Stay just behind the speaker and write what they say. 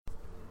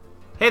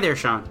Hey there,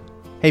 Sean.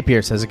 Hey,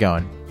 Pierce, how's it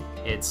going?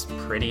 It's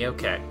pretty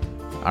okay.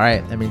 All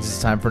right, that means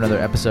it's time for another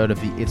episode of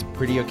the It's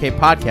Pretty Okay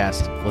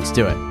podcast. Let's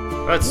do it.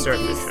 Let's start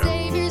the show.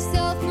 Save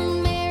yourself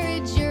from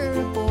marriage, you're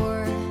a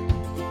bore.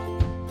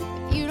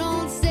 If you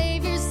don't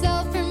save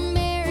yourself from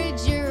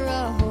marriage, you're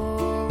a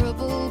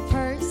horrible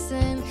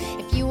person.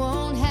 If you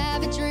won't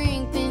have a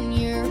drink, then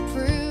you're a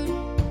prude.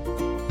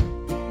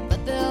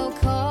 But they'll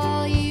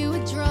call you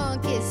a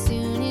drunk as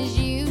soon as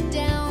you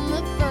down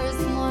the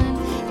first one.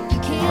 If you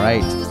can't All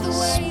right, lose the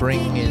weight,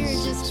 spring then you're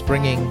is just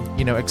springing,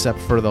 except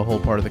for the whole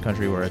part of the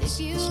country where it's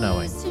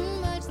snowing.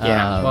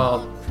 Yeah,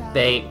 well,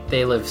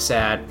 they live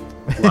sad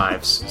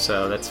lives,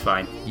 so that's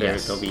fine.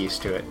 Yes. They'll be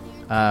used to it.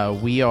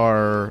 We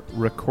are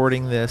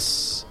recording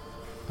this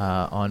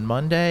on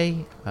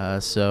Monday,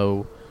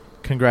 so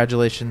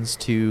congratulations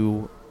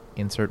to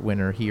insert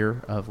winner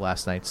here of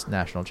last night's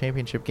national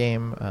championship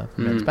game for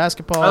men's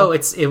basketball. Oh,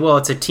 it's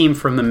a team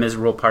from the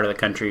miserable part of the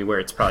country where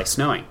it's probably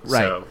snowing.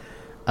 Right.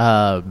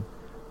 So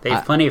they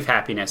have plenty of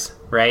happiness,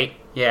 right?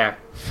 Yeah.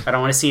 I don't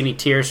want to see any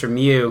tears from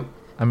you,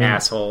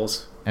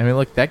 assholes. I mean,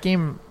 look, that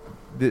game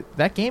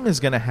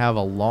is going to have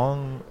a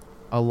long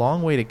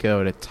way to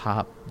go to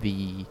top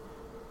the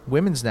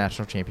women's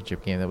national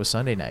championship game that was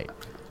Sunday night.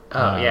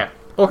 Yeah.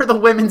 Or the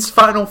women's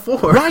Final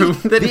Four. Right,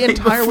 the the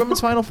entire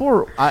women's Final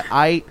Four.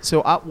 I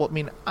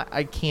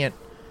can't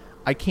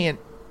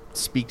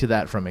speak to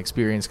that from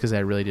experience because I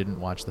really didn't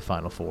watch the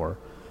Final Four,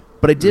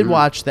 but I did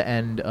watch the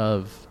end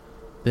of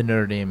the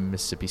Notre Dame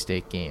Mississippi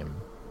State game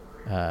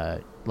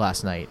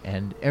last night,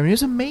 and I mean, it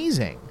was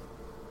amazing.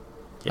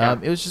 Yeah.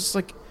 It was just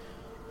like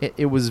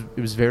it was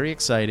very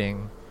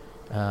exciting.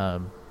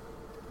 It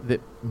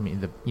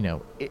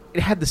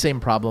had the same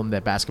problem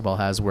that basketball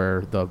has,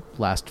 where the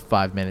last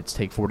 5 minutes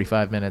take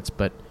 45 minutes,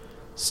 but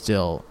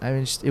still, I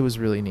mean, it was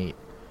really neat.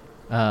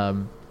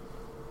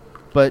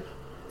 But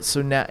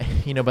so now,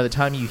 by the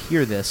time you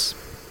hear this,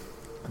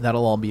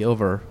 that'll all be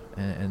over,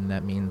 and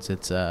that means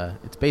it's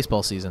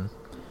baseball season.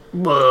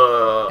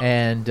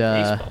 And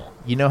Baseball.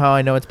 you know how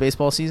I know it's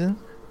baseball season?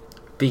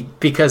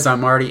 Because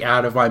I'm already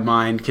out of my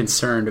mind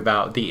concerned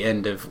about the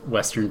end of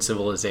Western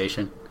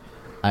civilization.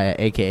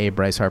 A.k.a.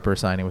 Bryce Harper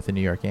signing with the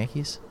New York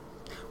Yankees.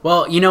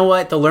 Well, you know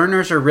what? The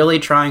learners are really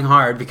trying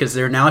hard because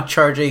they're now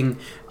charging...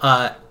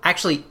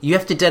 actually, you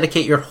have to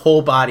dedicate your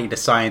whole body to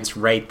science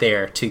right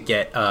there to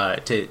get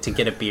to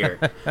get a beer,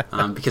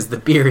 because the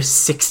beer is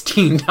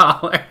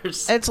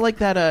 $16. It's like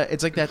that.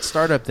 It's like that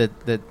startup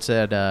that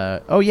said,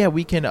 "Oh yeah,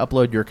 we can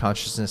upload your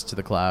consciousness to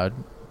the cloud.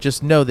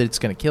 Just know that it's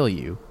going to kill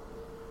you."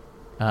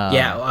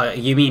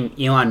 You mean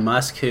Elon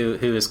Musk, who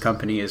his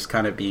company is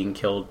kind of being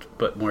killed,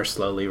 but more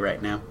slowly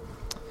right now?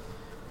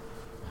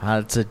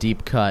 That's a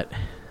deep cut.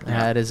 Yeah.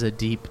 That is a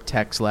deep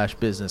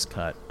tech/business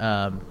cut.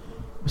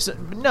 So,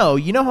 no,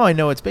 you know how I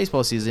know it's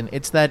baseball season?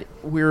 It's that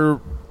we're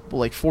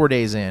like 4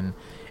 days in,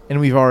 and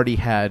we've already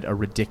had a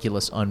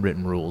ridiculous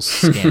unwritten rules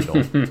scandal.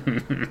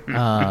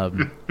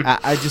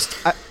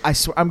 I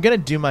swear, I'm gonna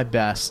do my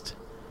best.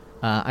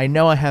 I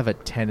know I have a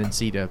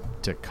tendency to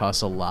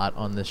cuss a lot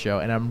on this show,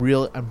 and I'm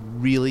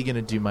really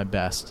gonna do my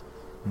best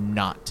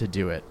not to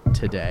do it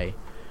today,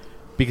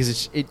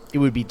 because it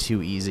would be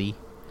too easy.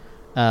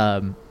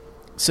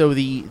 So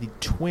the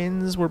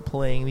Twins were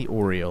playing the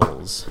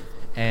Orioles,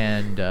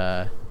 and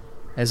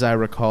as I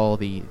recall,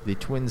 the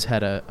Twins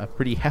had a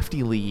pretty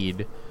hefty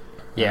lead.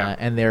 Yeah.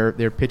 And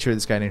their pitcher,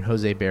 this guy named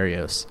Jose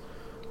Berrios,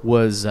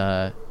 was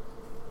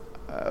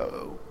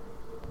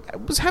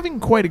having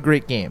quite a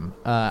great game.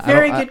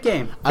 Very good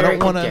game. I don't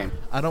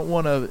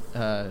want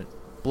to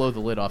blow the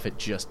lid off it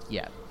just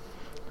yet.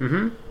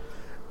 Mm-hmm.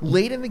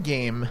 Late in the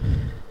game,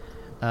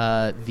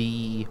 I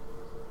believe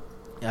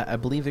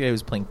the guy who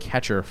was playing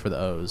catcher for the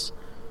O's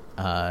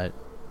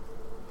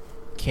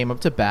came up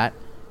to bat,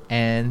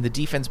 and the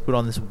defense put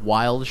on this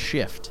wild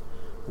shift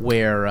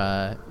where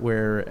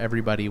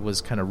everybody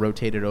was kind of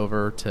rotated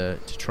over to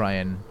try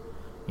and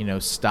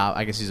stop.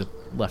 I guess he's a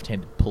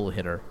left-handed pull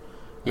hitter.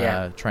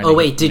 Yeah.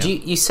 Did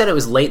you said it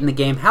was late in the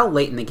game? How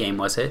late in the game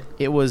was it?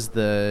 It was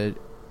I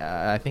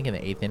think in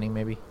the 8th inning,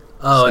 maybe.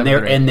 Oh, and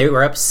they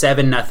were up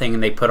 7-0,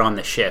 and they put on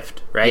the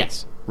shift, right?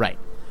 Yes, right.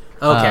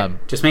 Okay,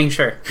 just making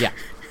sure. Yeah.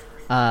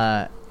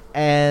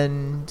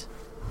 And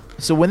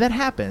so when that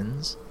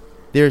happens,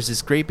 there's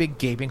this great big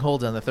gaping hole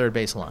down the third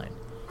base line.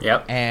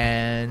 Yep.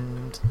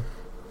 And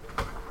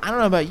I don't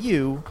know about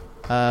you,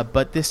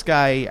 but this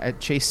guy,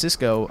 Chase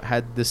Sisco,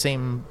 had the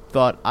same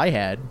thought I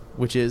had,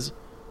 which is,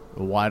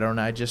 why don't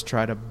I just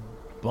try to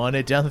bunt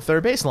it down the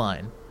third base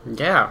line?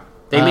 Yeah.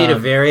 They made a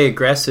very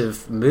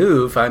aggressive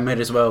move. I might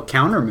as well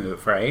counter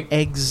move, right?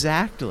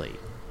 Exactly.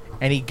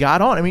 And he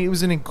got on. I mean, it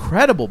was an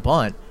incredible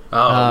bunt. Oh,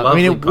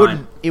 lovely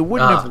bunt. It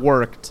wouldn't have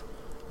worked.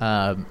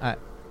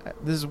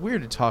 This is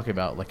weird to talk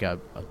about, like a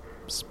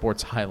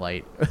sports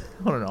highlight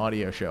on an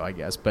audio show, I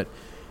guess, but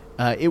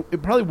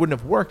it probably wouldn't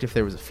have worked if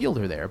there was a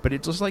fielder there. But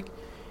it just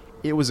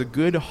it was a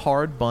good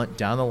hard bunt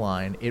down the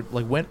line. It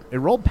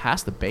rolled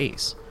past the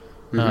base,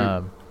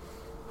 and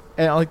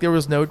there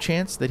was no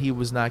chance that he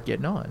was not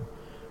getting on.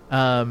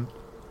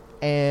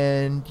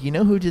 And you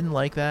know who didn't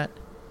like that?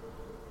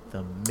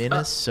 The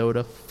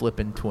Minnesota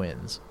flippin'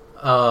 Twins.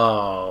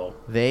 Oh.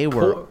 They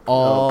were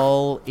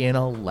all in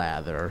a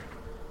lather.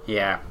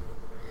 Yeah.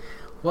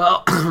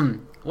 Well,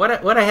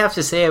 what I have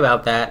to say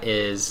about that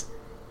is,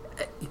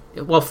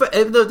 well,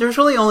 there's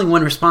really only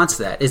one response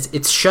to that.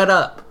 It's shut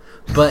up.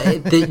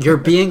 But you're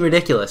being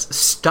ridiculous.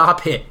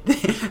 Stop it.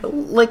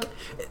 Like,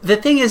 the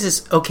thing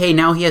is okay,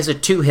 now he has a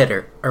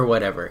 2-hitter or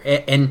whatever,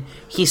 and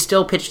he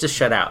still pitched a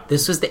shutout.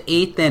 This was the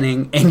 8th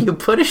inning, and you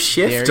put a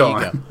shift there you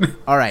on. Go.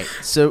 All right,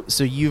 so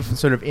you've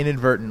sort of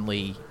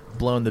inadvertently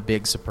blown the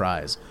big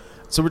surprise.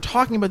 So we're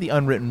talking about the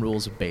unwritten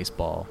rules of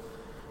baseball,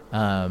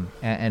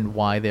 and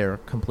why they're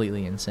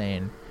completely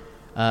insane.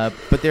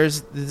 But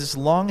there's this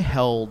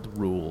long-held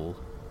rule,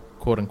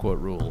 quote-unquote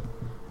rule,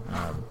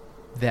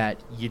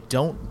 that you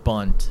don't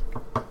bunt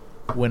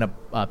when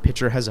a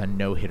pitcher has a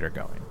no-hitter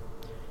going.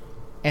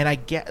 And I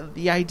get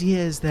the idea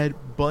is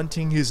that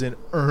bunting isn't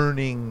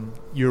earning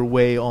your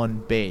way on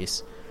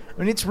base. I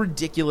mean, it's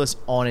ridiculous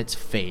on its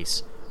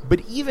face.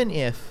 But even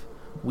if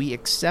we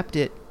accept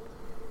it,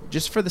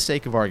 just for the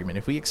sake of argument,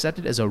 if we accept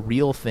it as a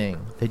real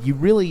thing, that you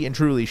really and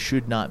truly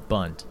should not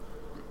bunt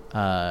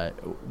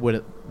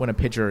when a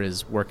pitcher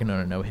is working on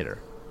a no-hitter.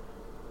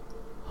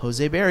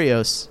 Jose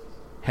Barrios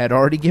had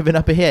already given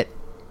up a hit.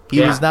 He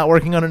was not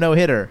working on a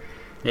no-hitter.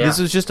 Yeah. This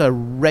was just a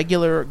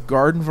regular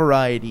garden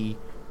variety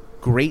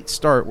great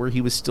start where he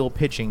was still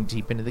pitching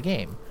deep into the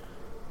game.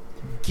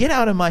 Get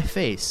out of my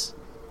face,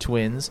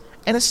 Twins,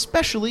 and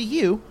especially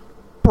you,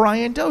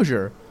 Brian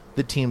Dozier,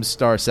 the team's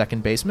star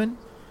second baseman,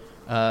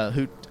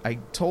 who I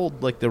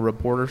told like the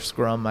reporter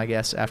scrum, I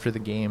guess, after the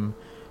game.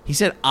 He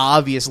said,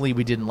 obviously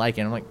we didn't like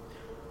it. I'm like,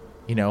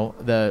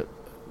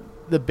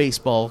 the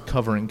baseball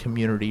covering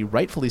community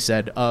rightfully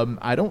said,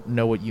 I don't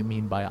know what you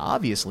mean by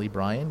obviously,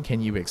 Brian. Can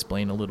you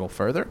explain a little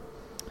further?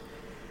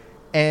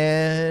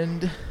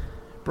 And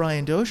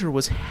Brian Dozier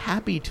was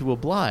happy to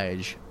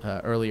oblige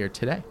earlier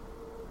today.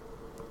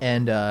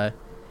 And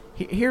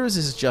here is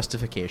his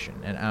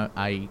justification. And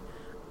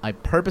I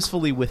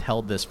purposefully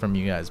withheld this from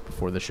you guys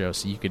before the show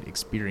so you could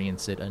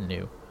experience it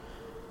anew.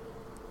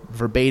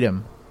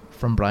 Verbatim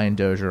from Brian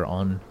Dozier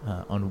on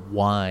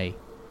why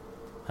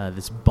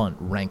this bunt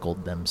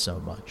rankled them so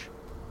much.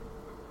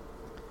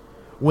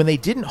 When they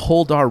didn't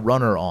hold our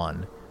runner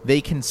on,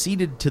 they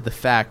conceded to the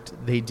fact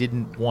they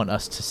didn't want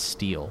us to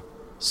steal,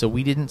 so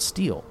we didn't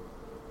steal.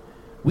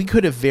 We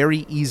could have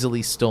very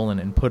easily stolen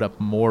and put up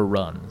more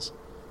runs,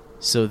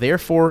 so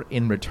therefore,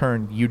 in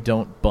return, you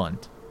don't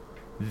bunt.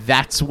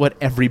 That's what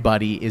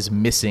everybody is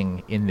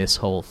missing in this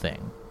whole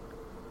thing.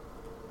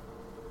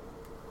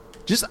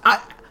 Just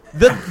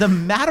the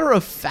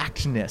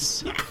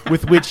matter-of-factness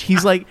with which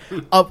he's like,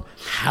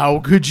 how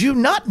could you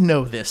not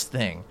know this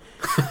thing?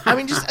 I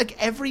mean, just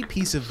like every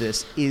piece of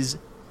this is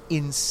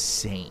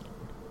insane.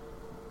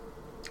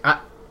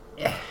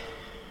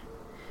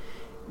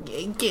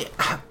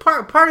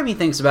 Part of me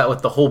thinks about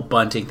with the whole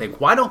bunting thing.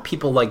 Why don't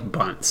people like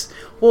bunts?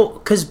 Well,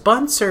 because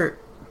bunts are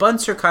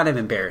kind of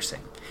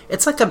embarrassing.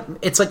 It's like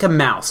a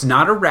mouse,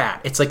 not a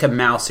rat. It's like a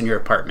mouse in your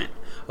apartment.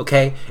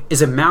 Okay,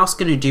 is a mouse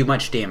going to do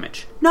much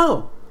damage?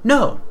 No.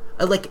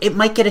 Like, it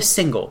might get a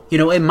single.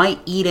 It might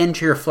eat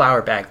into your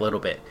flour bag a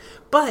little bit.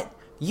 But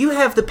you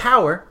have the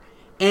power,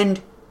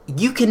 and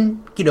you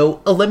can,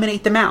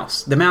 eliminate the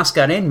mouse. The mouse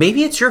got in.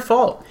 Maybe it's your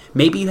fault.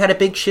 Maybe you had a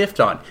big shift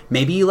on.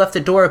 Maybe you left the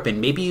door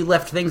open. Maybe you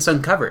left things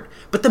uncovered.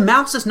 But the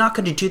mouse is not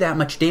going to do that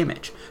much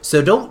damage.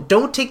 So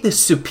don't take this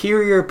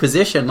superior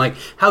position like,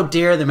 how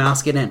dare the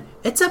mouse get in?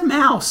 It's a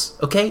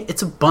mouse, okay?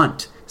 It's a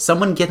bunt.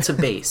 Someone gets a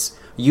base.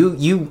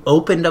 You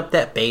opened up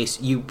that base.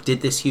 You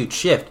did this huge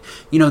shift.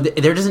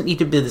 There doesn't need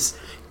to be this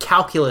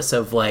calculus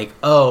of like,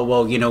 oh,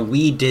 well,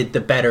 we did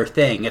the better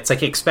thing. It's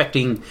like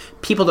expecting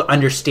people to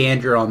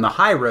understand you're on the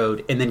high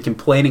road and then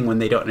complaining when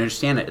they don't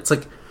understand it. It's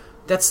like,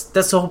 that's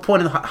the whole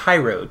point of the high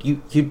road.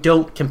 You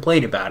don't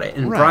complain about it.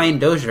 And right. Brian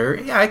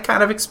Dozier, I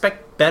kind of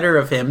expect better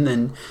of him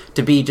than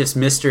to be just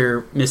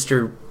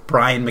Mr.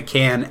 Brian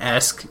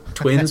McCann-esque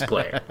Twins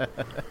player.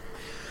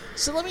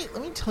 So let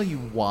me tell you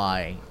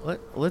why.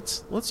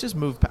 Let's just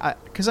move,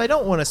 because I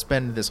don't want to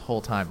spend this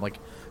whole time like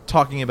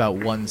talking about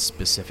one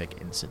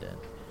specific incident.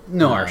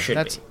 No,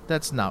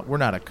 that's not. We're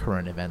not a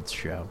current events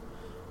show.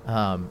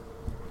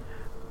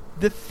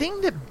 The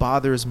thing that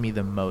bothers me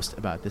the most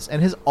about this,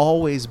 and has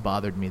always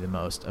bothered me the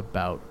most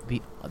about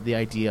the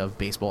idea of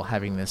baseball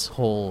having this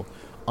whole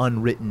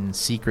unwritten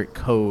secret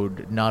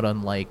code, not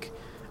unlike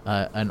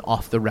an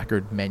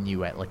off-the-record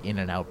menu at like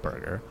In-N-Out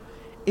Burger,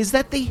 is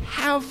that they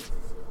have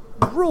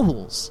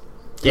rules.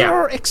 Yeah. There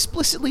are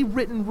explicitly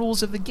written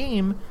rules of the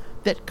game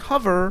that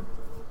cover,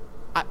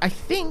 I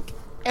think,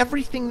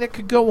 everything that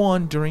could go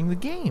on during the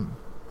game.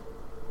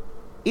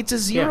 It's a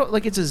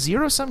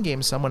zero-sum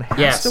game. Someone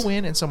has to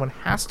win and someone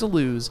has to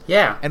lose.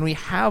 Yeah. And we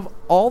have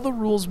all the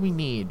rules we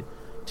need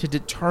to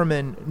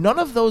determine. None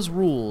of those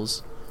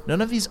rules,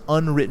 none of these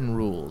unwritten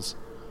rules,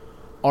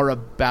 are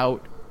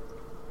about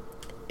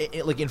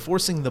like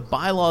enforcing the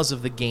bylaws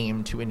of the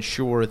game to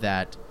ensure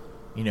that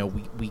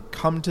we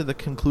come to the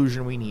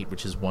conclusion we need,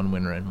 which is one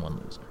winner and one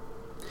loser.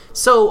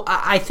 So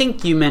I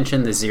think you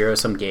mentioned the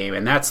zero-sum game,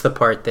 and that's the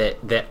part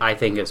that I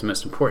think is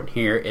most important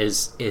here.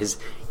 Is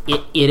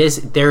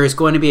there is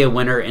going to be a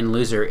winner and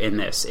loser in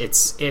this.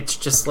 It's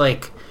just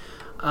like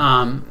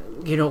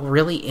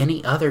really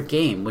any other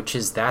game, which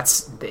is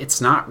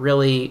it's not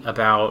really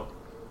about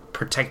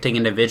protecting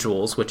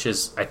individuals, which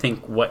is I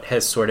think what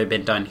has sort of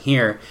been done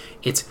here.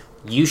 It's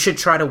you should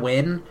try to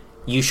win.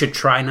 You should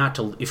try not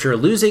to. If you're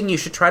losing, you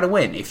should try to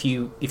win. If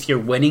you're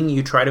winning,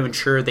 you try to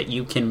ensure that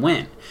you can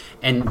win.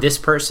 And this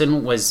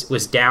person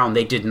was down.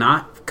 They did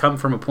not come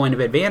from a point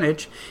of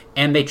advantage,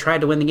 and they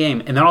tried to win the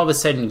game. And then all of a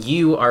sudden,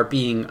 you are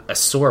being a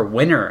sore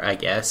winner, I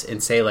guess,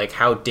 and say like,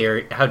 "How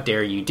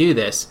dare you do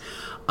this?"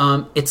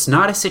 It's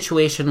not a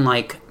situation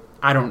like,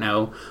 I don't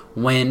know,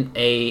 when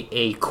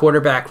a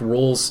quarterback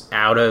rolls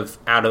out of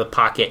the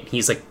pocket.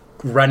 He's like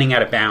running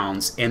out of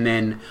bounds, and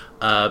then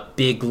a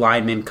big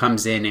lineman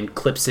comes in and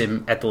clips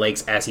him at the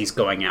legs as he's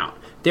going out.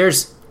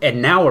 There's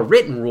now a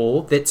written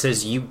rule that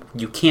says you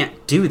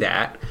can't do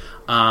that,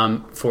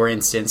 for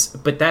instance,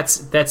 but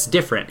that's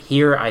different.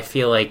 Here I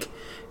feel like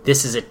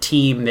this is a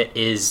team that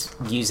is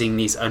using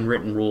these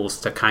unwritten rules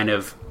to kind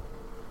of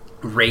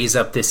raise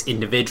up this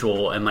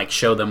individual and like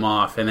show them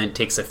off, and then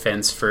takes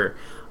offense for,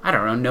 I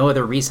don't know, no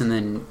other reason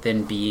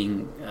than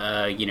being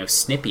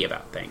snippy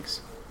about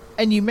things.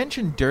 And you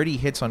mentioned dirty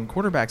hits on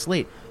quarterbacks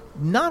late.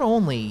 Not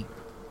only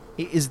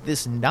is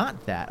this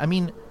not that, I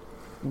mean,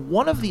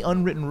 one of the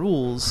unwritten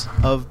rules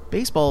of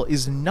baseball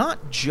is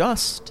not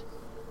just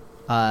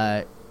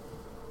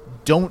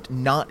don't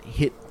not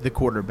hit the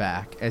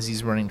quarterback as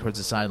he's running towards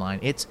the sideline.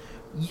 It's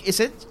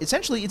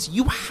essentially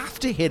you have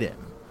to hit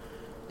him.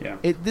 Yeah.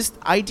 This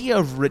idea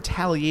of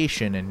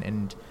retaliation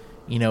and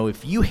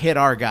if you hit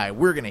our guy,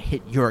 we're gonna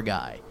hit your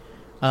guy.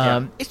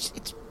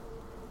 It's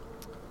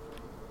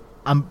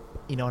I'm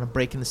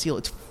breaking the seal.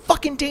 It's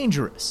fucking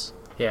dangerous.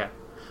 Yeah.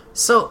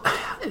 So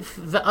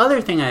the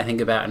other thing I think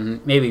about,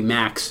 and maybe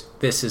Max,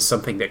 this is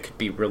something that could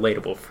be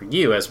relatable for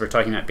you as we're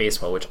talking about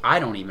baseball, which I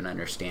don't even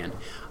understand.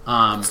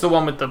 It's the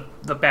one with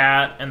the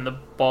bat and the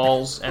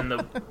balls and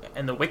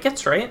the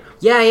wickets, right?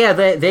 Yeah.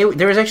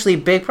 There was actually a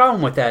big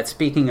problem with that.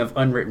 Speaking of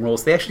unwritten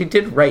rules, they actually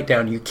did write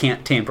down you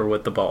can't tamper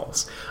with the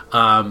balls.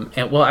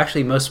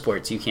 Actually, most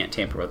sports you can't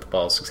tamper with the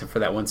balls, except for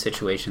that one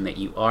situation that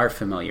you are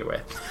familiar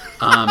with.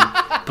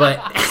 But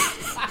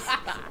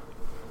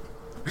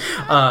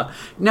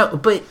no.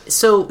 But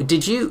so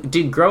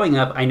did growing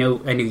up? I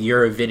know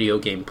you're a video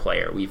game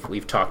player.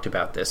 We've talked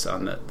about this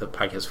on the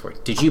podcast before.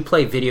 Did you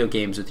play video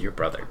games with your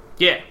brother?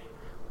 Yeah.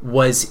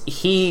 Was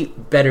he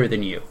better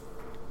than you?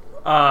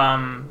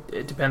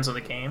 It depends on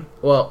the game.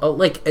 Well,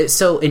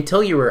 so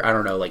until you were, I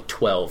don't know, like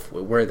 12,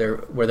 were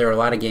there a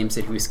lot of games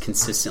that he was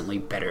consistently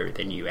better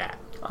than you at?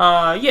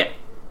 Yeah.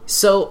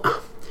 So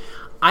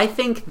I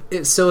think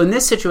in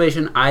this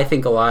situation, I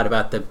think a lot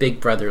about the big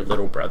brother,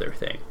 little brother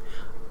thing.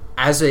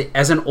 As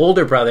an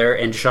older brother,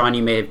 and Sean,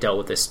 you may have dealt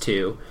with this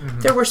too,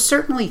 there were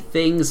certainly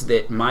things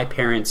that my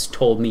parents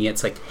told me.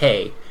 It's like,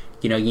 hey,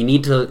 you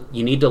need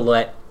to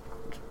let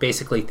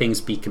basically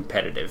things be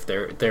competitive.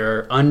 There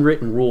are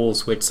unwritten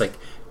rules which like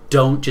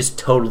don't just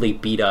totally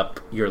beat up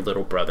your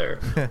little brother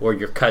or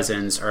your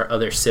cousins or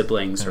other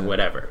siblings or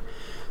whatever.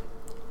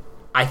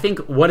 I think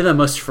one of the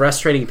most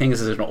frustrating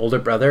things as an older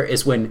brother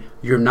is when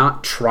you're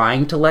not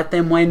trying to let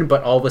them win,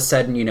 but all of a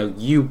sudden,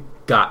 you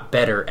got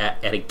better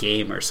at a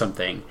game or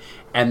something,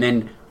 and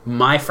then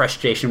my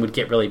frustration would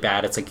get really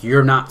bad. It's like,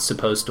 you're not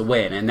supposed to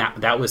win, and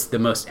that was the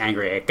most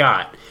angry I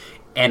got.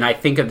 And I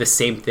think of the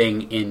same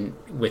thing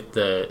with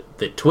the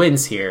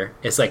twins here.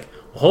 It's like,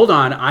 hold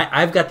on,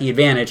 I've got the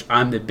advantage.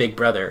 I'm the big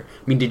brother.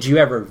 I mean, did you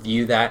ever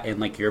view that in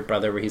like your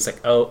brother, where he's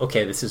like, oh,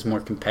 okay, this is more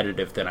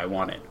competitive than I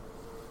wanted?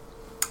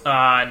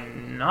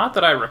 Not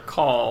that I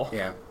recall.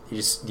 Yeah,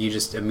 you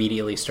just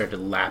immediately started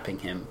lapping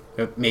him.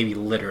 Maybe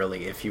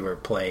literally, if you were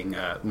playing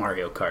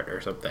Mario Kart or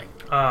something.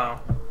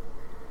 Oh.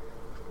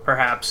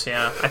 Perhaps,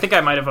 yeah. I think I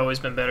might have always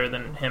been better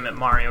than him at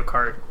Mario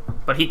Kart,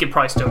 but he could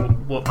probably still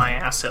whoop my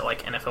ass at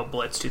like NFL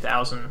Blitz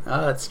 2000.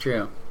 Oh, that's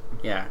true.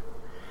 Yeah.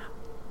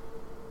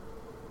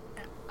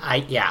 I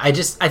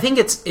think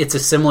it's a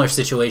similar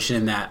situation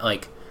in that,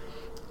 like,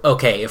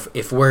 okay,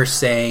 if we're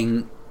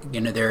saying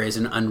there is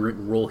an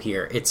unwritten rule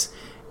here, it's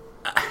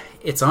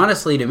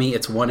honestly, to me,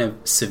 it's one of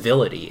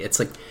civility. It's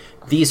like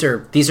these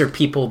are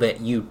people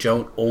that you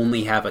don't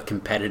only have a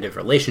competitive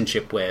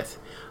relationship with.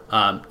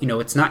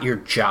 It's not your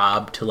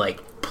job to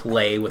like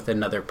play with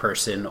another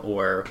person,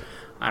 or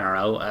I don't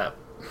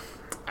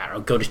know,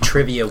 go to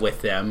trivia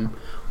with them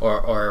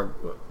or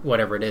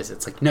whatever it is.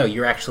 It's like, no,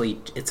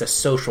 it's a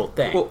social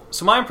thing. Well,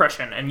 so my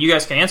impression, and you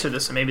guys can answer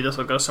this, and maybe this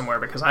will go somewhere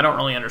because I don't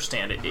really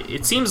understand it.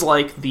 It seems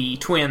like the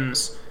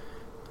Twins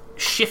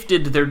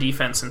shifted their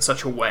defense in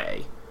such a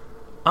way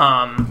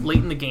late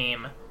in the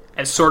game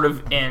as sort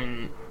of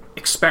an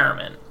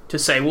experiment to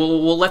say,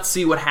 well, let's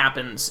see what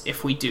happens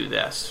if we do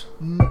this.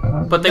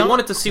 But they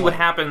wanted to see what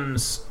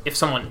happens if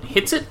someone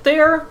hits it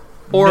there,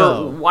 or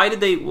No. why did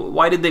they?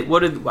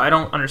 I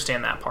don't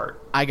understand that part.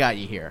 I got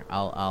you here.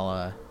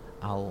 I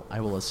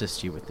will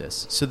assist you with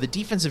this. So the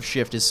defensive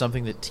shift is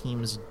something that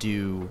teams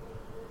do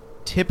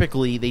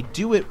typically they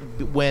do it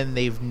when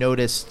they've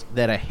noticed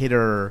that a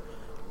hitter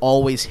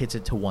always hits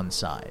it to one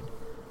side.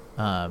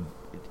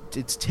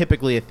 It's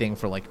typically a thing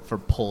for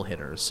pull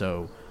hitters,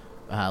 so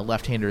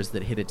left-handers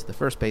that hit it to the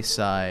first base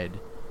side.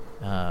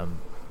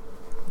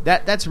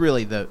 That's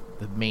really the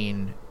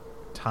main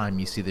time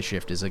you see the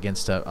shift is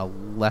against a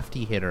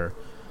lefty hitter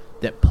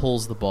that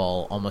pulls the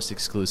ball almost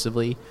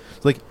exclusively.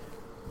 Like,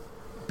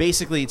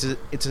 basically,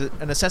 it's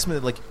an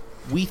assessment that, like,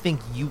 we think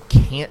you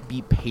can't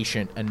be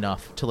patient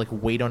enough to, like,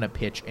 wait on a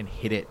pitch and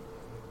hit it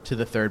to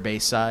the third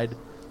base side.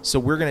 So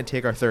we're going to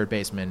take our third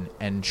baseman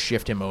and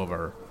shift him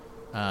over.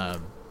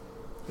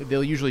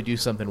 They'll usually do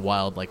something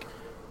wild, like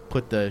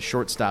put the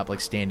shortstop,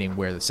 like, standing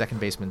where the second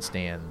baseman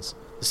stands.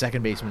 The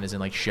second baseman is in,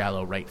 like,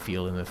 shallow right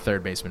field, and the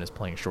third baseman is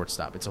playing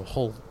shortstop. It's a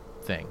whole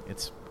thing.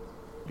 It's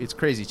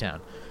crazy town.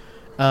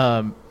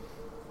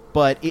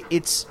 But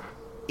it's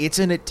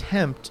an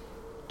attempt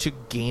to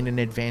gain an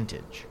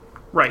advantage.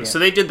 Right. Yeah. So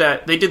they did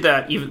that.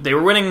 They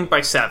were winning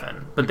by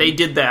 7, but they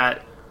did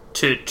that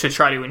to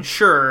try to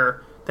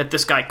ensure that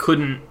this guy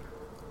couldn't,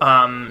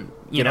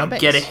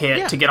 get a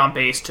hit to get on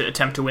base to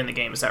attempt to win the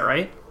game. Is that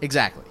right?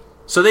 Exactly.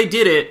 So they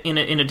did it in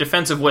a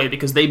defensive way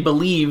because they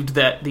believed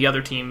that the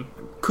other team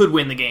could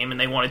win the game, and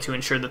they wanted to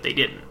ensure that they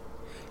didn't.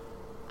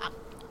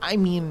 I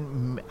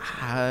mean,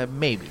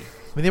 maybe.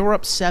 I mean, they were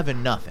up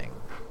 7-0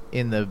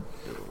 in the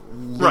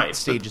late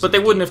stages. But they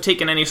wouldn't have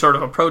taken any sort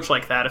of approach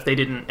like that if they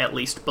didn't at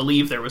least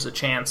believe there was a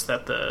chance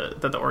that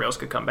the Orioles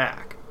could come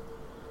back.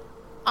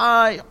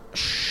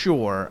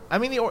 Sure. I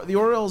mean, the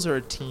Orioles are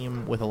a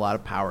team with a lot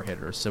of power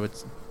hitters, so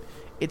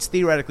it's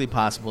theoretically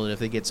possible that if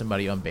they get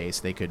somebody on base,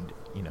 they could,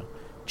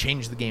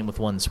 change the game with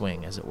one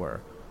swing, as it were.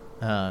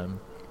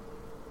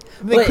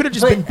 They could have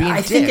just been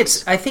being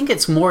dicks. I think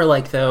it's more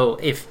like, though,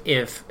 if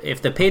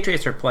the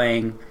Patriots are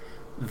playing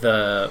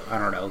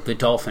the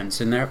Dolphins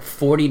and they're up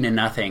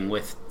 40-0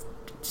 with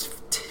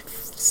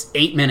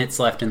 8 minutes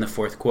left in the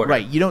fourth quarter.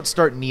 Right, you don't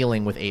start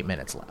kneeling with 8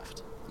 minutes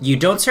left. You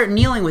don't start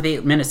kneeling with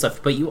 8 minutes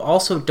left, but you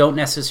also don't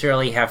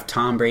necessarily have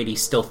Tom Brady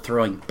still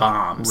throwing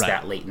bombs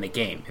that late in the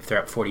game if they're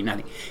up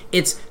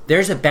 40-0.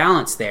 There's a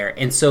balance there,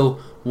 and so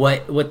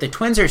what the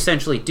Twins are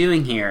essentially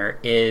doing here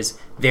is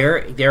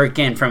they're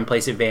again from a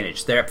place of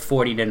advantage. They're up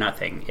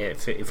 40-0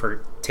 if we're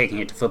taking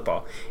it to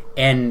football,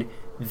 and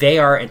they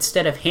are,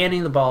 instead of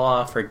handing the ball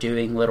off or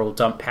doing little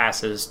dump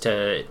passes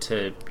to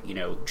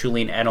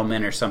Julian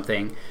Edelman or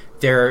something,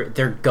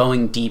 they're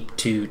going deep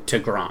to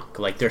Gronk.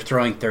 Like, they're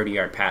throwing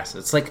 30-yard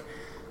passes. It's like,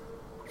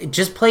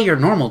 just play your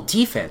normal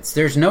defense.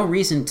 There's no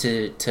reason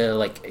to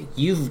like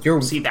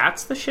you're. See,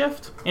 that's the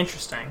shift.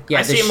 Interesting. Yeah,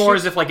 I see it more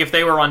as if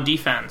they were on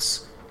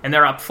defense and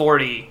they're up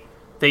 40,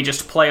 they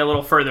just play a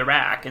little further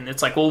back, and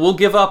it's like, well, we'll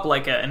give up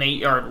like an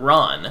 8-yard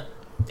run,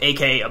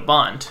 aka a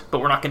bunt, but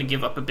we're not going to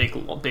give up a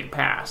big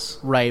pass.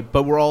 Right,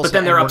 but we're also. But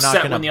then they're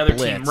upset when the other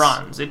team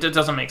runs. It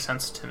doesn't make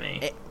sense to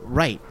me.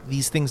 Right,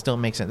 these things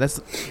don't make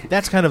sense.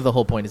 That's kind of the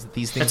whole point. Is that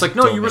these things? It's like,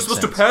 no, you were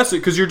supposed to pass it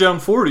because you're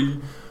down 40.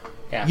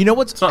 Yeah. You know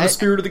what's? It's not the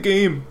spirit of the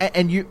game.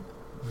 And you,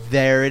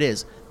 there it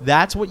is.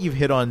 That's what you've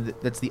hit on.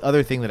 That's the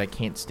other thing that I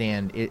can't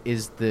stand.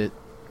 Is the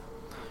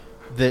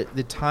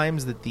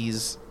times that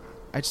these,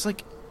 I just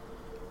like.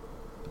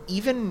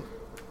 Even,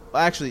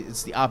 actually,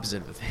 it's the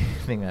opposite of the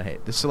thing that I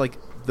hate. So like,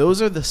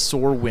 those are the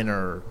sore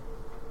winner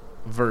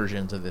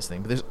versions of this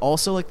thing, but there's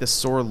also like the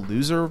sore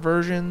loser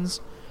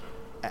versions.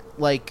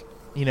 Like,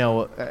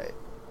 the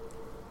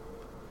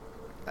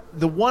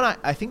one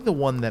I think the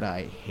one that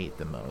I hate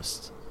the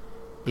most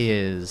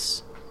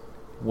is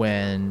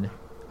when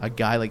a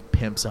guy like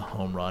pimps a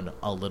home run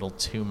a little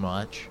too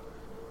much.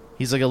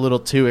 He's like a little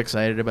too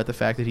excited about the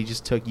fact that he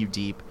just took you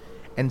deep,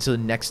 and so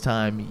next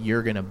time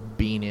you're gonna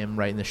bean him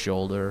right in the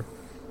shoulder,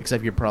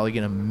 except you're probably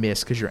gonna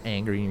miss because you're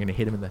angry and you're gonna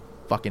hit him in the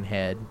fucking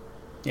head.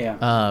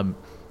 Yeah.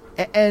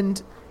 And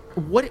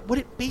what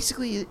it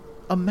basically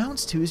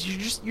amounts to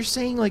is you're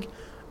saying, like,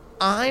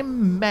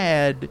 I'm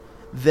mad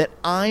that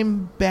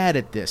I'm bad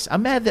at this.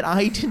 I'm mad that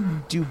I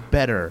didn't do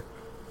better.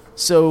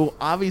 So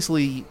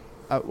obviously,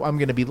 I'm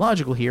going to be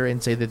logical here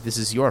and say that this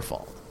is your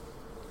fault.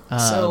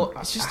 So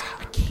it's just,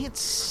 I can't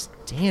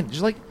stand it.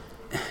 Just like,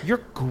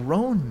 you're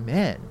grown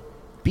men.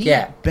 Be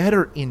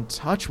better in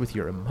touch with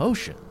your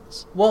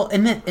emotions. Well,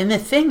 and the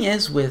thing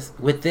is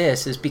with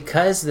this is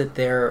because that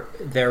their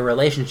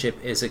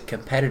relationship is a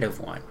competitive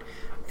one.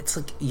 It's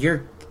like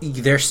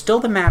there's still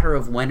the matter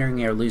of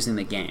winning or losing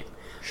the game.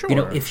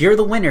 Sure. If you're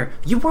the winner,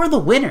 you are the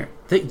winner.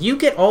 You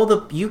get all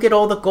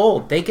the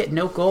gold. They get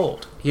no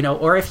gold.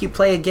 Or if you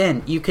play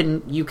again, you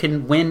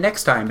can win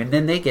next time, and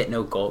then they get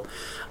no gold.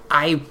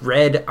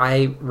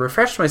 I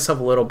refreshed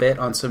myself a little bit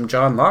on some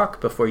John Locke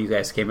before you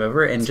guys came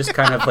over, and just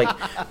kind of like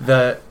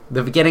the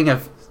beginning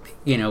of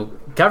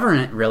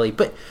government, really.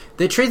 But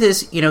the truth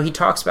is, he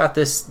talks about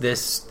this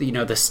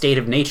the state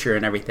of nature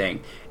and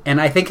everything,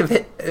 and I think of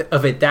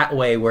it that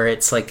way, where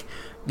it's like,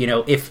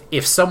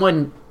 if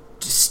someone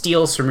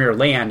steals from your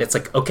land, it's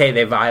like, okay,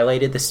 they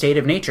violated the state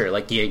of nature,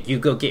 like you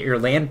go get your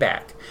land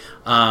back.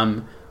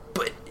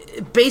 But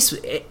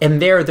basically,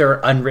 and there are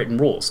unwritten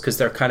rules because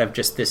they're kind of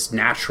just this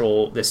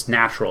natural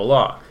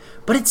law.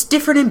 But it's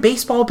different in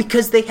baseball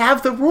because they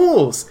have the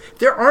rules.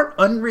 There aren't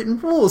unwritten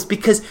rules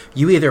because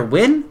you either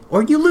win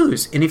or you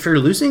lose. And if you're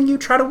losing, you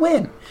try to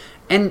win.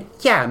 And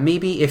yeah,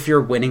 maybe if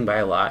you're winning by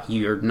a lot,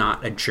 you're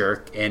not a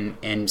jerk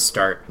and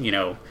start,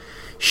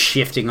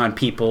 shifting on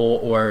people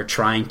or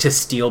trying to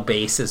steal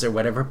bases or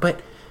whatever.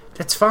 But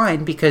that's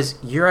fine because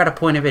you're at a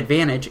point of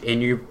advantage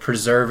and you're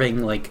preserving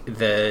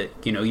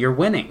your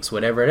winnings,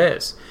 whatever it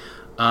is.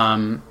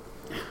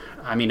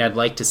 I'd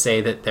like to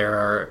say that there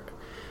are.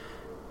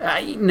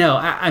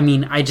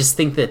 I just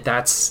think that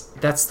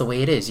that's the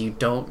way it is. You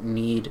don't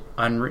need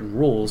unwritten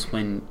rules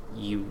when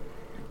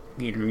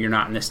you're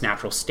not in this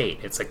natural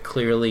state. It's like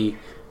clearly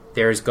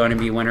there's going to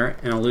be a winner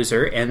and a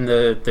loser, and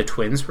the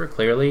Twins were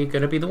clearly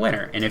going to be the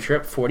winner. And if you're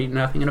up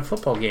 40-0 in a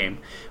football game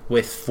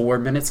with 4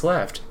 minutes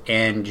left,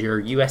 and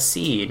you're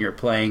USC and you're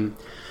playing,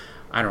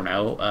 I don't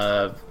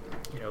know,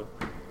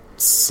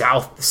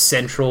 South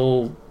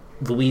Central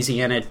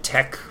Louisiana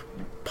Tech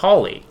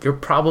Poly, you're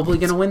probably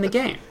going to win the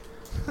game.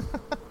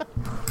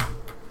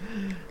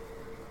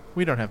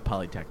 We don't have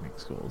polytechnic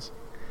schools.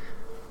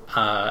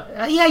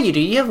 Yeah, you do.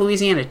 You have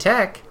Louisiana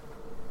Tech.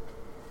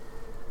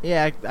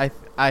 Yeah,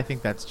 I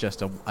think that's just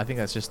the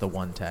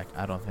one tech.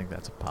 I don't think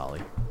that's a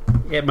poly.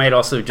 It might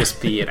also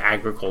just be an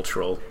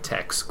agricultural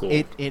tech school.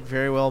 It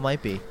very well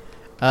might be.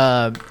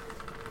 Yeah,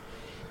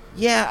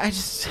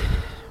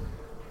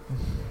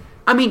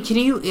 can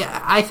you?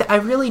 Yeah, I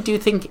really do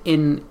think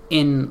in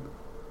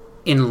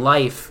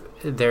life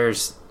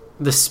there's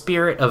the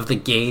spirit of the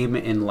game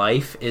in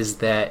life is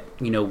that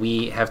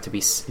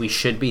we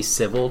should be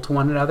civil to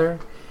one another.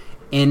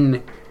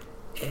 In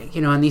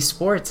these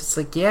sports, it's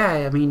like,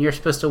 you're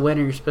supposed to win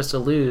or you're supposed to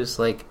lose.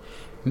 Like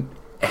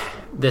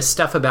the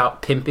stuff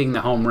about pimping the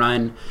home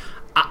run,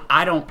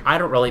 I don't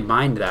really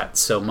mind that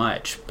so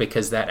much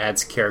because that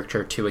adds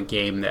character to a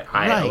game that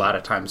I a lot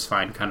of times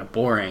find kind of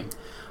boring.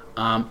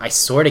 I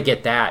sort of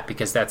get that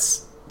because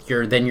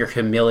you're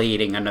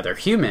humiliating another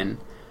human,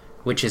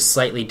 which is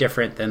slightly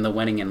different than the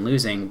winning and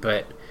losing.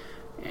 But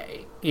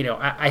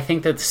I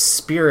think that the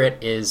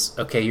spirit is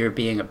okay. You're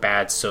being a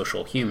bad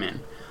social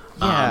human.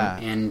 Yeah.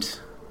 And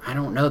I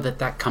don't know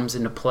that comes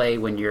into play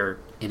when you're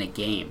in a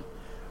game.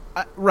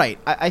 Right.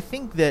 I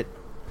think there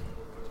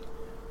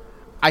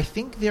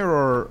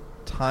are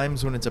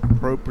times when it's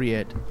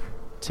appropriate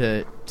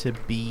to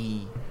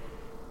be,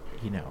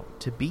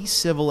 to be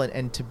civil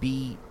and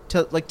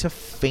to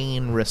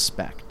feign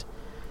respect,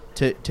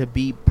 to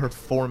be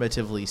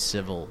performatively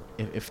civil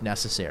if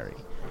necessary.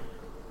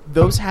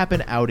 Those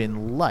happen out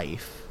in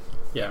life.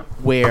 Yeah.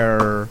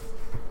 Where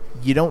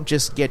you don't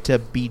just get to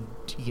be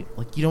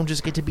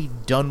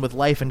done with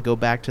life and go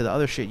back to the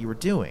other shit you were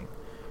doing.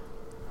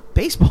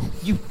 Baseball,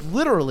 you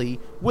literally,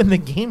 when the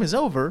game is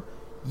over,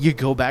 you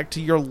go back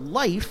to your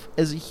life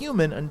as a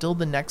human until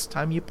the next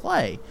time you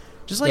play.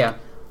 Just let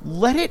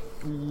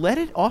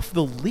it off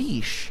the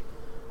leash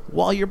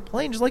while you're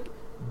playing. Just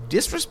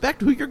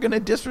disrespect who you're going to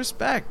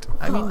disrespect.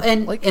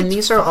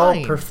 These are all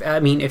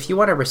if you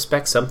want to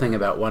respect something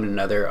about one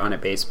another on a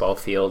baseball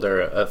field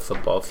or a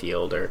football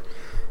field or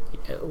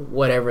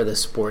whatever the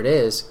sport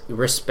is,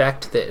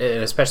 respect that,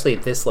 and especially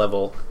at this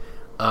level,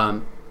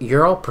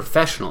 you're all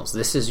professionals.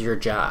 This is your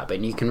job,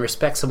 and you can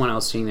respect someone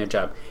else doing their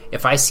job.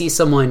 If I see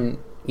someone,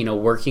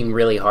 working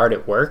really hard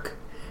at work,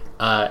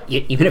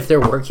 even if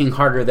they're working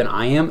harder than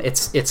I am,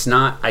 it's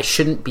not. I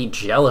shouldn't be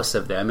jealous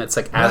of them. It's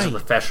like, as a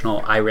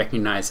professional, I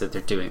recognize that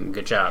they're doing a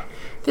good job.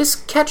 This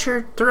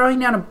catcher throwing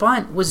down a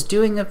bunt was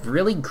doing a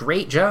really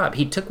great job.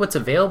 He took what's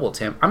available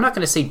to him. I'm not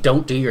going to say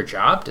don't do your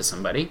job to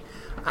somebody.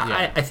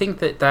 Yeah. I think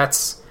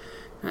that's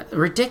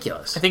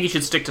ridiculous. I think you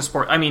should stick to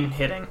sport.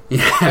 Hitting.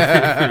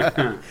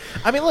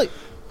 Look,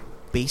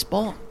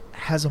 baseball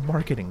has a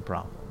marketing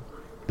problem.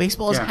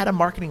 Baseball has had a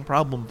marketing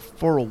problem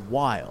for a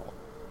while.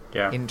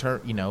 Yeah.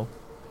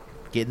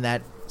 Getting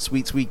that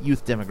sweet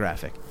youth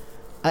demographic.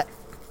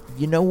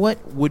 You know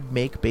what would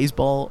make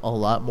baseball a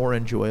lot more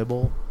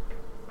enjoyable?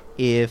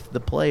 If the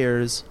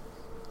players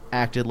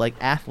acted like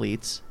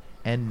athletes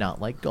and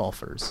not like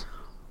golfers.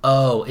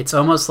 Oh, it's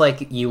almost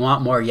like you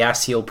want more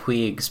Yasiel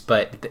Puigs,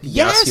 but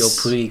Yasiel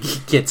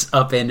Puig gets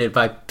upended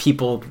by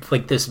people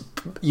like this,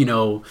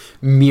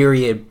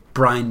 myriad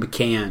Brian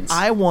McCanns.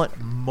 I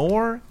want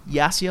more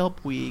Yasiel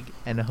Puig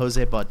and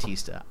Jose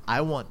Bautista.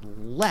 I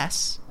want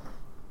less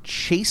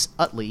Chase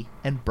Utley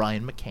and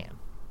Brian McCann.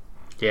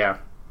 Yeah.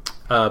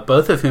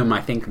 Both of whom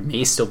I think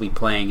may still be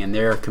playing, and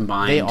they're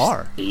combined they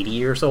are 80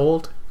 years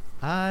old.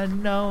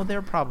 No,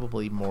 they're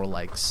probably more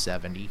like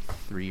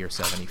 73 or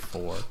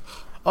 74.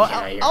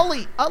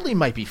 Oh, Utley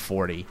might be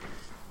 40.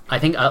 I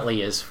think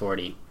Utley is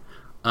 40.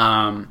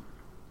 No,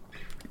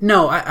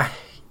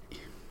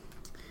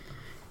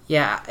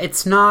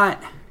 it's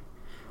not.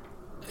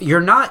 You're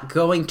not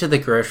going to the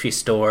grocery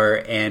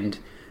store and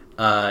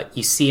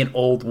you see an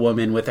old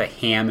woman with a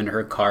ham in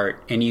her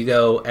cart, and you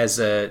go, as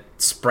a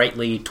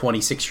sprightly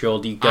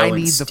 26-year-old, you go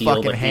and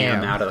steal the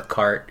ham out of the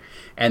cart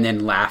and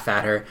then laugh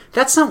at her.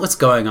 That's not what's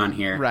going on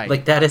here. Right.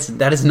 Like, that is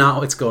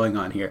not what's going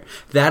on here.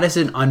 That is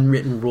an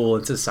unwritten rule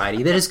in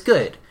society that is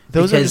good.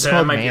 Those are just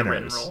called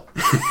manners.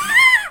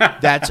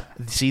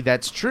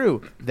 That's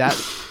true.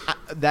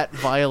 That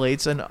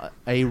violates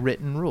a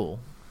written rule.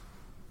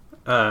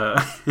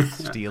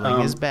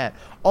 Stealing is bad.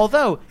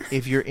 Although,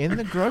 if you're in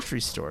the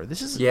grocery store,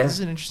 this is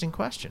an interesting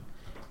question.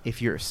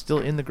 If you're still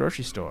in the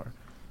grocery store,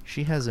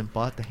 she hasn't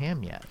bought the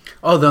ham yet.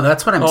 Oh no,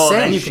 that's what I'm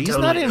saying. She's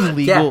not in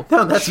legal. Yeah,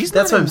 no, that's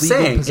what I'm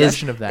saying.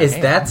 Possession of that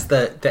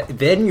ham.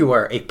 Then you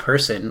are a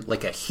person,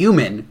 like a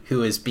human,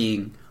 who is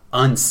being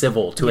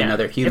uncivil to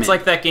another human. It's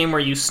like that game where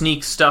you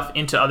sneak stuff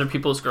into other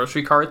people's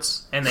grocery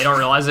carts and they don't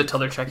realize it till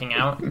they're checking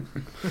out.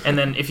 And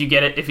then if you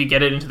get it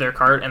into their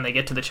cart and they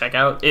get to the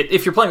checkout,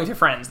 if you're playing with your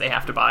friends, they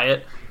have to buy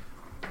it.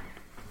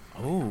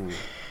 Oh,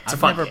 it's a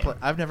fun game.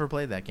 I've never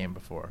played that game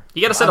before.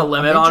 You got to set a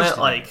limit on it,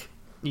 like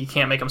you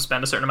can't make them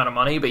spend a certain amount of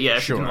money. But yeah,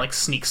 if Sure. you can like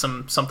sneak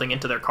something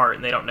into their cart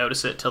and they don't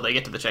notice it till they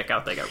get to the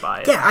checkout, they gotta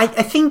buy it. Yeah, I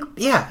think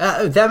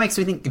that makes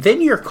me think.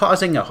 Then you're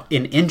causing an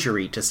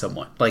injury to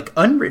someone. Like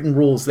unwritten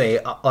rules, they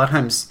a lot of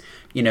times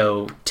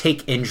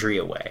take injury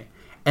away,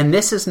 and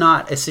this is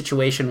not a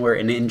situation where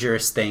an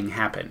injurious thing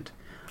happened.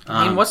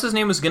 I mean, what's his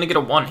name was gonna get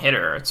a one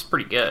hitter? It's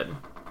pretty good.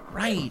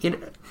 Right.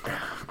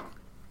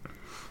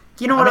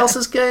 You know what else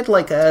is good?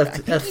 Like a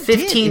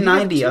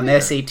 1590 on the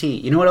SAT.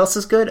 You know what else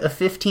is good? A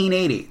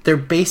 1580. They're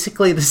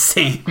basically the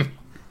same.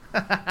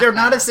 They're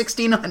not a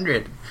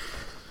 1600.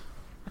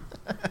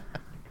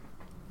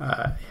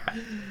 Yeah.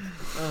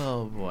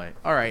 Oh boy.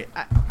 All right.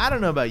 I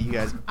don't know about you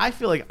guys. I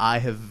feel like I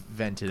have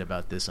vented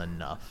about this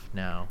enough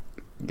now.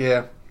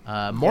 Yeah.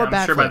 More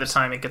I'm sure by the backflips.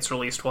 time it gets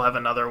released, we'll have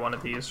another one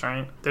of these,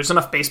 right? There's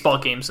enough baseball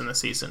games in the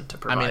season to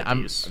provide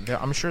these.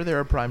 I'm sure there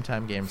are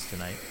primetime games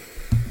tonight.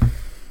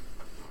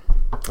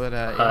 But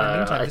in the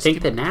meantime, I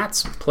think the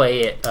Nats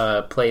play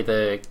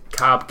the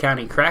Cobb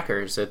County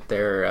Crackers at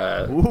their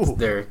That's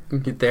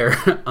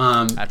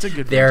a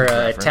good their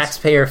reference.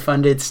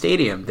 taxpayer-funded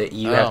stadium that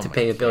you have to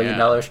pay $1 billion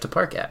to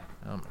park at.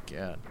 Oh my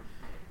god,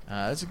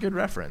 that's a good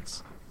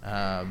reference.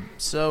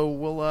 So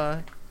we'll,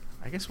 I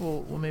guess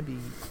we'll maybe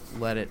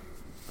let it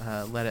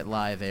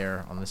lie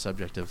there on the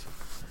subject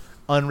of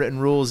unwritten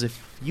rules.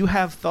 If you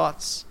have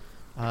thoughts,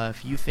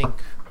 if you think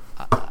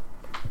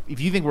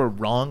we're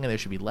wrong and there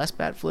should be less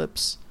bat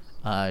flips,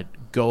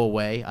 go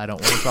away. I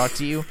don't want to talk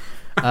to you.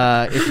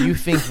 If you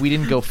think we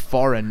didn't go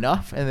far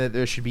enough and that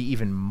there should be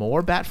even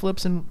more bat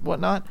flips and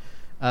whatnot,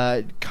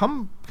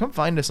 come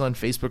find us on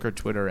Facebook or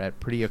Twitter at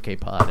Pretty Okay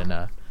Pod and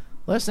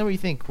let us know what you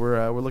think.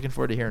 We're looking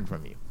forward to hearing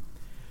from you.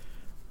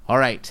 All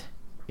right,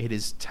 it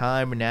is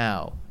time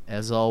now,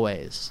 as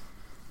always,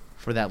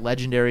 for that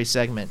legendary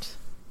segment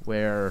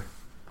where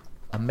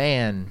a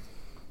man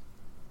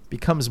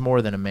becomes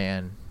more than a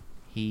man.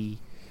 He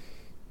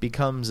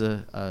becomes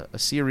a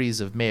series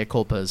of mea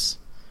culpas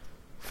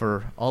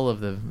for all of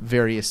the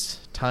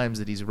various times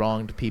that he's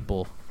wronged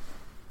people.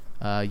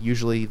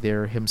 Usually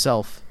they're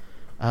himself.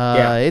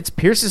 It's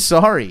Pierce's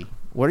sorry.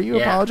 What are you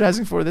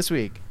apologizing for this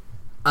week?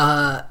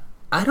 I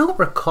don't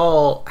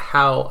recall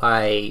how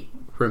I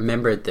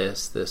remembered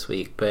this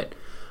week, but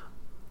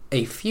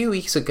a few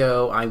weeks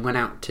ago I went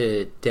out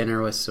to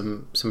dinner with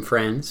some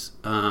friends.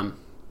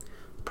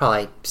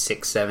 Probably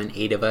 6, 7,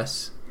 8 of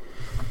us.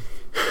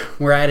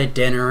 We're at a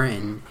dinner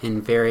and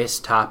various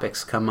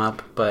topics come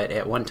up, but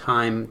at one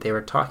time they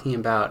were talking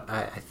about,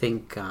 I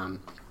think,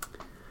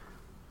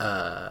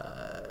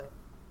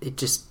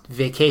 just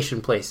vacation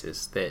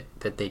places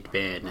that they'd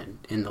been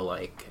and the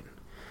like.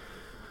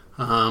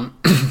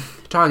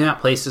 Talking about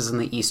places in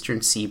the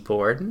eastern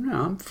seaboard.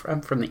 I'm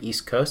from the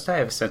East Coast. I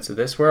have a sense of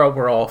this.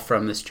 We're all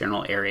from this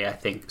general area, I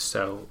think,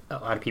 so a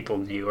lot of people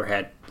knew or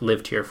had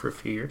lived here for a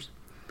few years.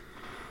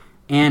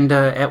 And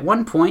at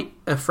one point,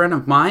 a friend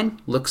of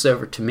mine looks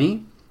over to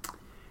me,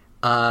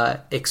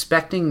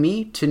 expecting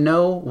me to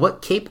know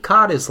what Cape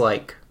Cod is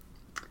like.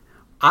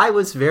 I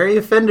was very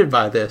offended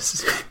by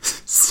this,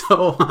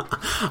 so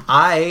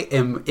I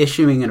am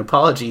issuing an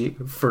apology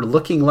for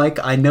looking like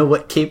I know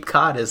what Cape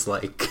Cod is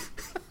like.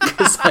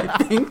 Because I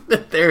think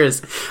that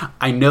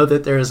I know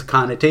that there is a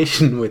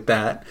connotation with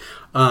that.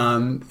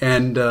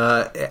 And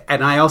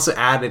I also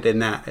added in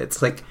that,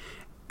 it's like,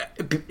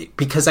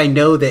 because I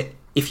know that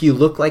if you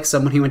look like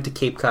someone who went to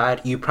Cape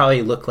Cod, you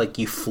probably look like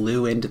you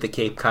flew into the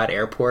Cape Cod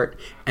airport,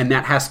 and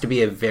that has to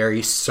be a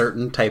very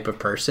certain type of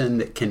person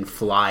that can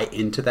fly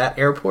into that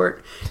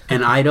airport.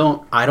 And I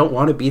don't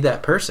want to be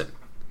that person.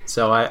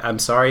 So I'm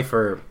sorry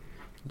for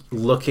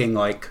looking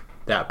like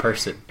that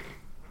person.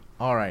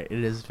 All right,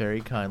 it is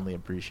very kindly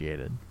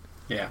appreciated.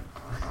 Yeah.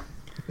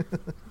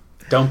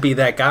 Don't be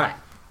that guy.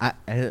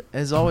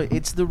 As always,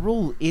 it's the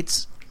rule.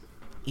 It's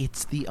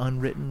the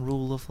unwritten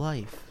rule of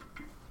life.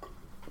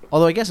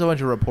 Although I guess a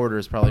bunch of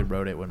reporters probably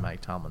wrote it when Mike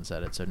Tomlin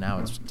said it, so now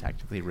it's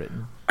technically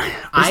written. It's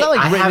not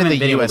like I written haven't in the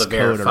been able US to code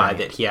or verify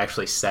anything. that he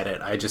actually said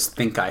it. I just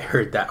think I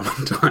heard that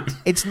one time.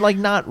 It's like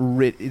not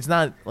It's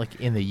not like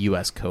in the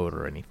U.S. code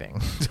or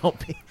anything. Don't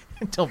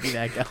be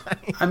that guy.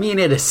 I mean,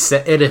 it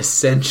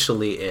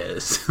essentially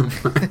is.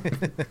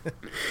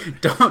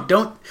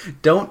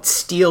 Don't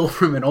steal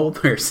from an old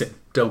person.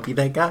 Don't be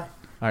that guy.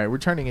 All right, we're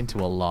turning into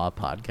a law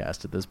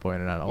podcast at this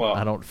point, and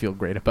I don't feel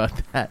great about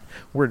that.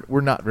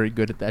 We're not very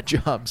good at that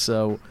job,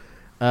 so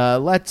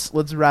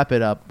let's wrap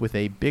it up with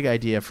a big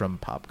idea from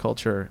pop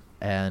culture.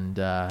 And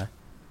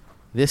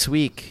this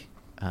week,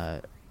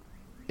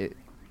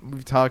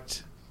 we've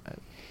talked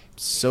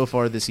so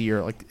far this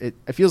year, like it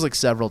feels like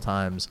several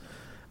times,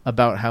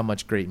 about how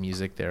much great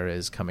music there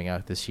is coming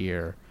out this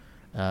year.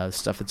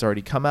 Stuff that's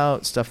already come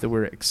out, stuff that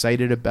we're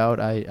excited about.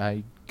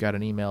 I got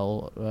an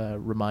email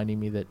reminding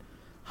me that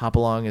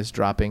Hopalong is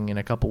dropping in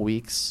a couple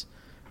weeks.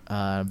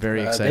 I'm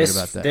very excited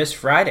about that. This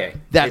Friday.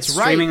 That's it's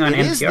right. Streaming on it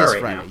NPR is this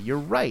right Friday. now. You're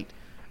right.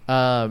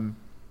 But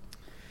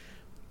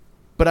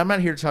I'm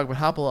not here to talk about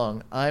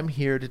Hopalong. I'm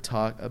here to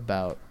talk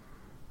about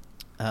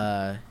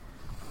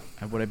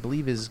what I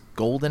believe is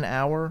Golden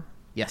Hour.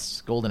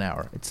 Yes, Golden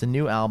Hour. It's the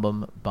new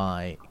album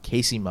by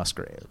Casey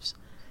Musgraves.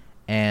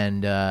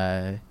 And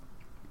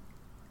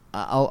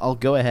I'll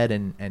go ahead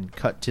and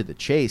cut to the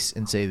chase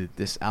and say that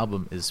this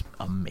album is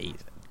amazing.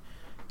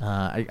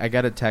 I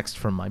got a text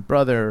from my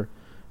brother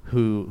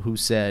who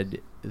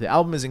said, the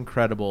album is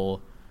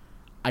incredible.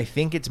 I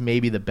think it's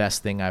maybe the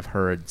best thing I've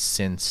heard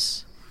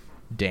since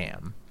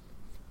Damn.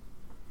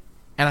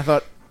 And I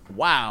thought,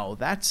 wow,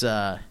 that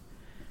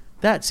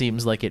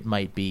seems like it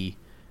might be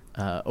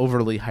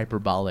overly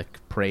hyperbolic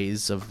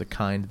praise of the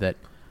kind that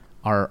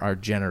our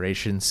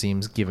generation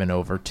seems given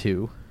over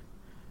to.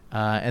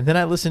 And then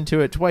I listened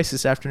to it twice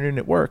this afternoon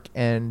at work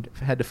and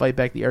had to fight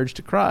back the urge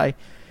to cry.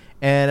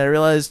 And I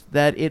realized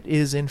that it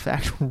is, in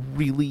fact,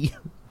 really,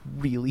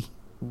 really,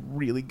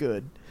 really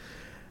good.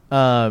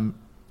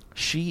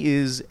 She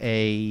is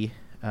a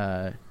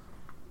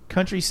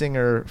country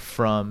singer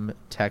from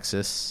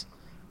Texas,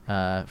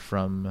 let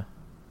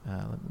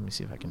me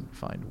see if I can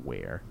find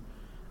where.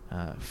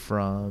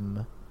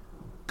 From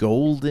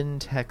Golden,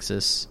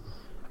 Texas,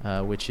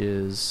 which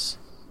is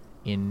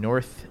in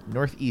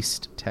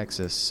northeast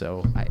Texas,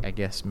 so I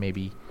guess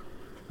maybe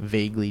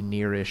vaguely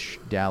nearish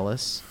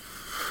Dallas.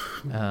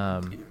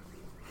 But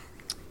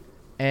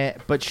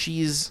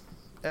she's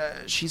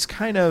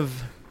kind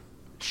of,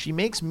 she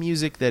makes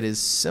music that is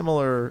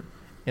similar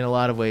in a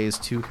lot of ways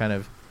to kind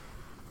of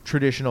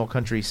traditional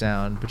country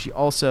sound, but she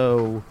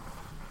also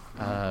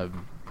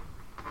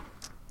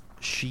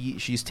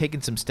she's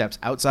taken some steps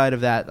outside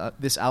of that.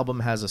 This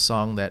album has a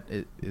song that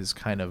is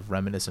kind of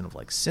reminiscent of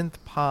like synth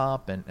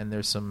pop, and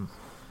there's some,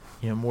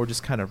 more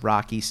just kind of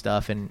rocky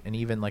stuff, and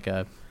even like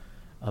a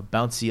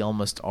bouncy,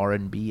 almost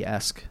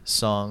R&B-esque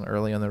song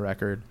early on the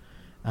record.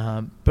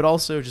 But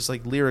also just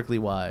like lyrically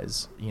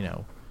wise,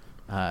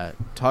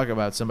 talk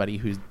about somebody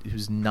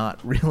who's not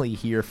really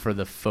here for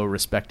the faux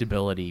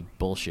respectability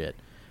bullshit.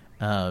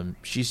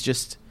 She's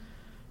just,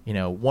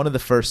 one of the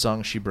first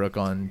songs she broke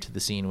onto the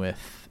scene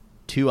with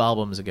 2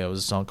 albums ago was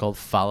a song called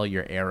 "Follow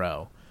Your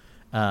Arrow,"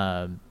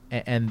 and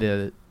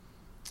the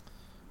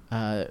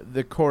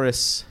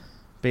chorus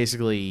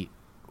basically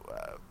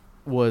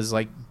was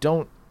like,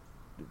 don't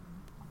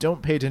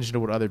pay attention to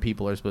what other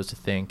people are supposed to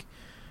think.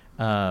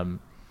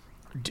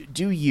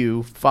 Do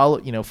you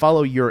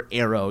follow your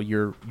arrow,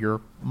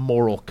 your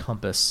moral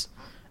compass?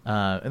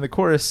 And the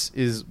chorus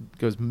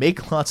goes,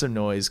 make lots of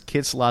noise,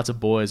 kiss lots of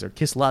boys, or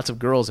kiss lots of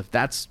girls if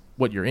that's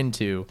what you're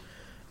into.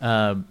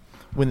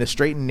 When the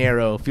straight and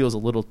narrow feels a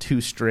little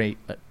too straight,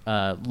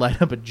 light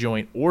up a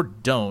joint, or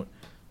don't.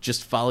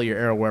 Just follow your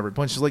arrow wherever it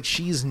points.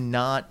 She's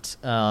not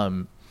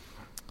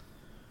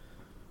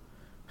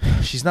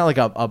like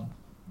a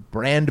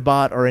brand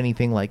bot or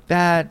anything like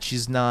that.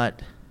 She's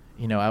not,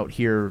 out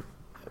here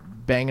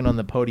banging on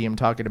the podium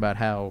talking about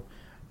how,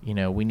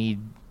 we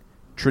need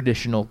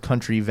traditional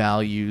country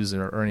values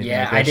or anything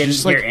like that. I didn't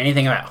hear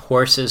anything about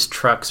horses,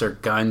 trucks, or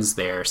guns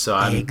there, so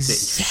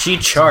she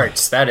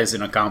charts. That is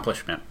an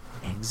accomplishment.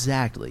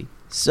 Exactly.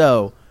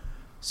 So,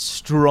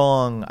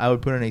 strong, I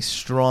would put in a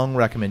strong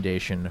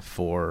recommendation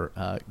for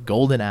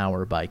Golden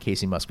Hour by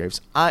Casey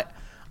Musgraves. I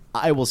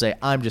will say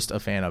I'm just a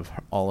fan of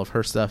all of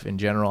her stuff in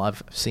general.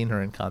 I've seen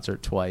her in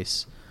concert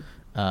twice,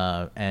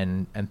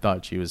 and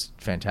thought she was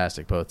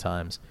fantastic both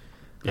times.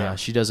 Yeah.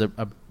 She does a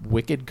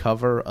wicked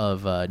cover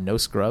of No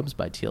Scrubs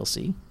by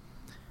TLC,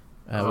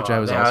 which I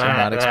was also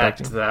not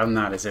expecting. I'm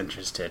not as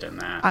interested in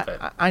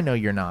that. I know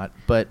you're not,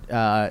 but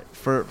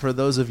for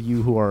those of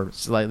you who are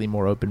slightly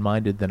more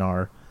open-minded than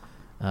our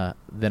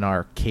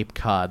Cape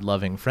Cod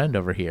loving friend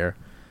over here,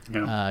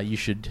 you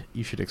should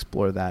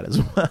explore that as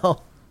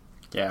well.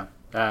 Yeah.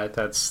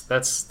 That's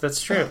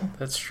true.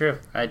 That's true.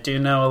 I do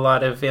know a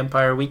lot of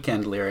Vampire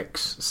Weekend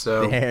lyrics.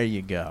 So there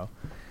you go.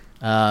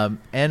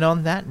 And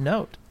on that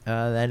note,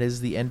 that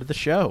is the end of the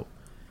show.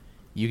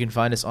 You can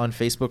find us on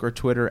Facebook or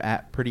Twitter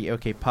at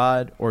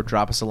PrettyOKPod, or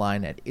drop us a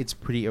line at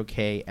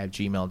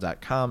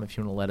itsprettyoK@gmail.com if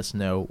you want to let us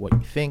know what you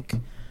think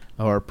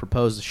or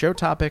propose a show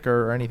topic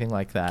or anything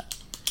like that.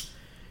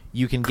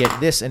 You can get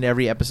this and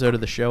every episode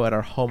of the show at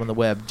our home on the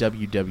web,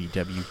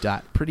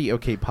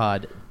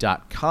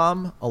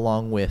 www.prettyokpod.com,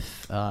 along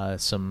with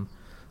some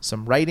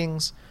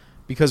writings.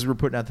 Because we're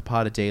putting out the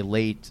pod a day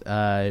late,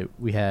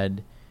 we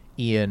had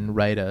Ian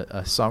write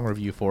a song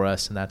review for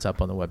us, and that's up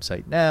on the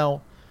website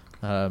now.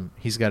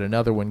 He's got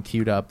another one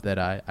queued up that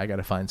I got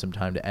to find some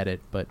time to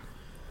edit, but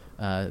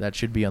that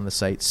should be on the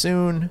site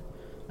soon.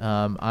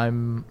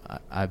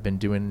 I've been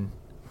doing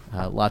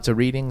lots of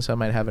reading, so I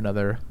might have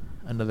another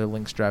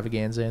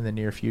Linkstravaganza in the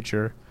near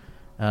future.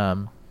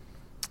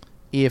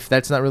 If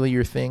that's not really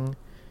your thing,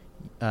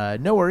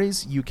 no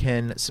worries. You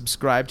can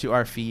subscribe to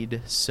our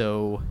feed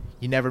so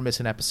you never miss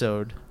an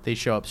episode. They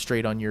show up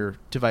straight on your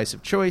device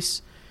of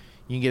choice.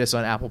 You can get us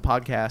on Apple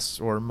Podcasts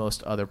or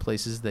most other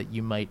places that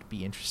you might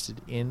be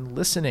interested in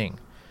listening.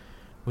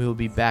 We will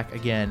be back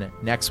again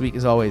next week,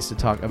 as always, to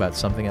talk about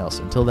something else.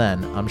 Until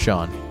then, I'm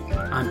Sean.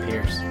 I'm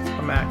Pierce.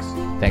 I'm Max.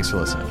 Thanks for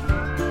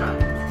listening.